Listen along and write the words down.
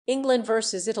England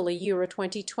vs Italy Euro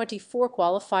 2024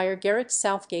 qualifier. Gareth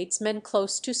Southgate's men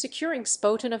close to securing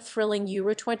spot in a thrilling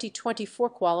Euro 2024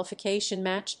 qualification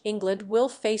match. England will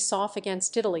face off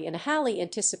against Italy in a highly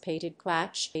anticipated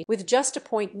clash, with just a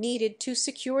point needed to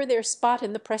secure their spot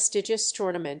in the prestigious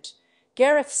tournament.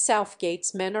 Gareth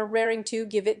Southgate's men are raring to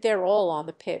give it their all on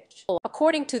the pitch.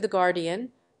 According to The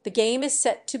Guardian, the game is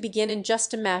set to begin in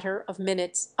just a matter of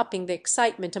minutes, upping the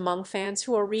excitement among fans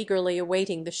who are eagerly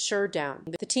awaiting the showdown.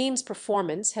 The team's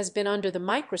performance has been under the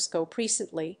microscope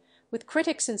recently, with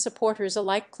critics and supporters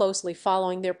alike closely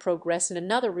following their progress. In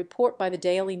another report by the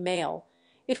Daily Mail,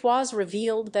 it was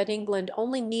revealed that England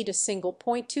only need a single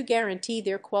point to guarantee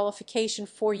their qualification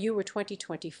for Euro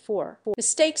 2024. The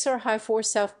stakes are high for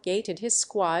Southgate and his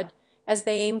squad as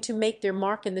they aim to make their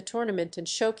mark in the tournament and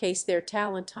showcase their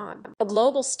talent on a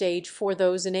global stage. For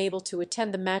those unable to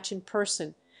attend the match in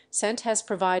person, Scent has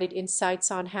provided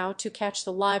insights on how to catch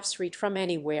the live stream from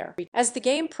anywhere. As the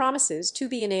game promises to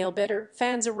be a nail-biter,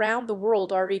 fans around the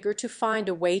world are eager to find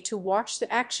a way to watch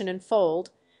the action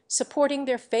unfold, supporting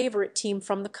their favorite team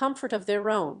from the comfort of their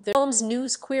own homes.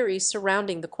 News queries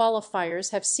surrounding the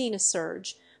qualifiers have seen a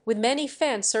surge, with many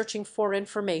fans searching for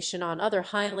information on other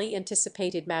highly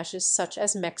anticipated matches such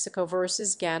as Mexico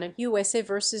vs Ghana, USA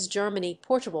vs Germany,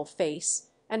 Portugal face,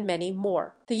 and many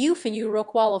more. The UEFA Euro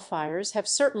qualifiers have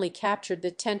certainly captured the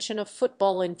attention of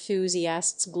football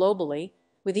enthusiasts globally,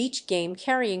 with each game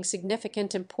carrying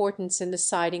significant importance in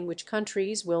deciding which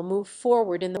countries will move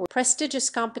forward in the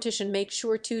prestigious competition. Make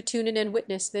sure to tune in and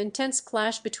witness the intense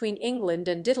clash between England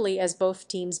and Italy as both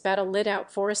teams battle it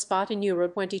out for a spot in Euro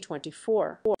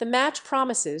 2024. The match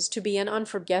promises to be an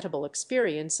unforgettable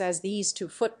experience as these two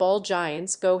football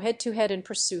giants go head-to-head in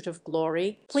pursuit of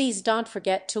glory. Please don't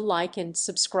forget to like and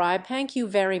subscribe. Thank you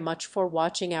very much for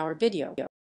watching our video.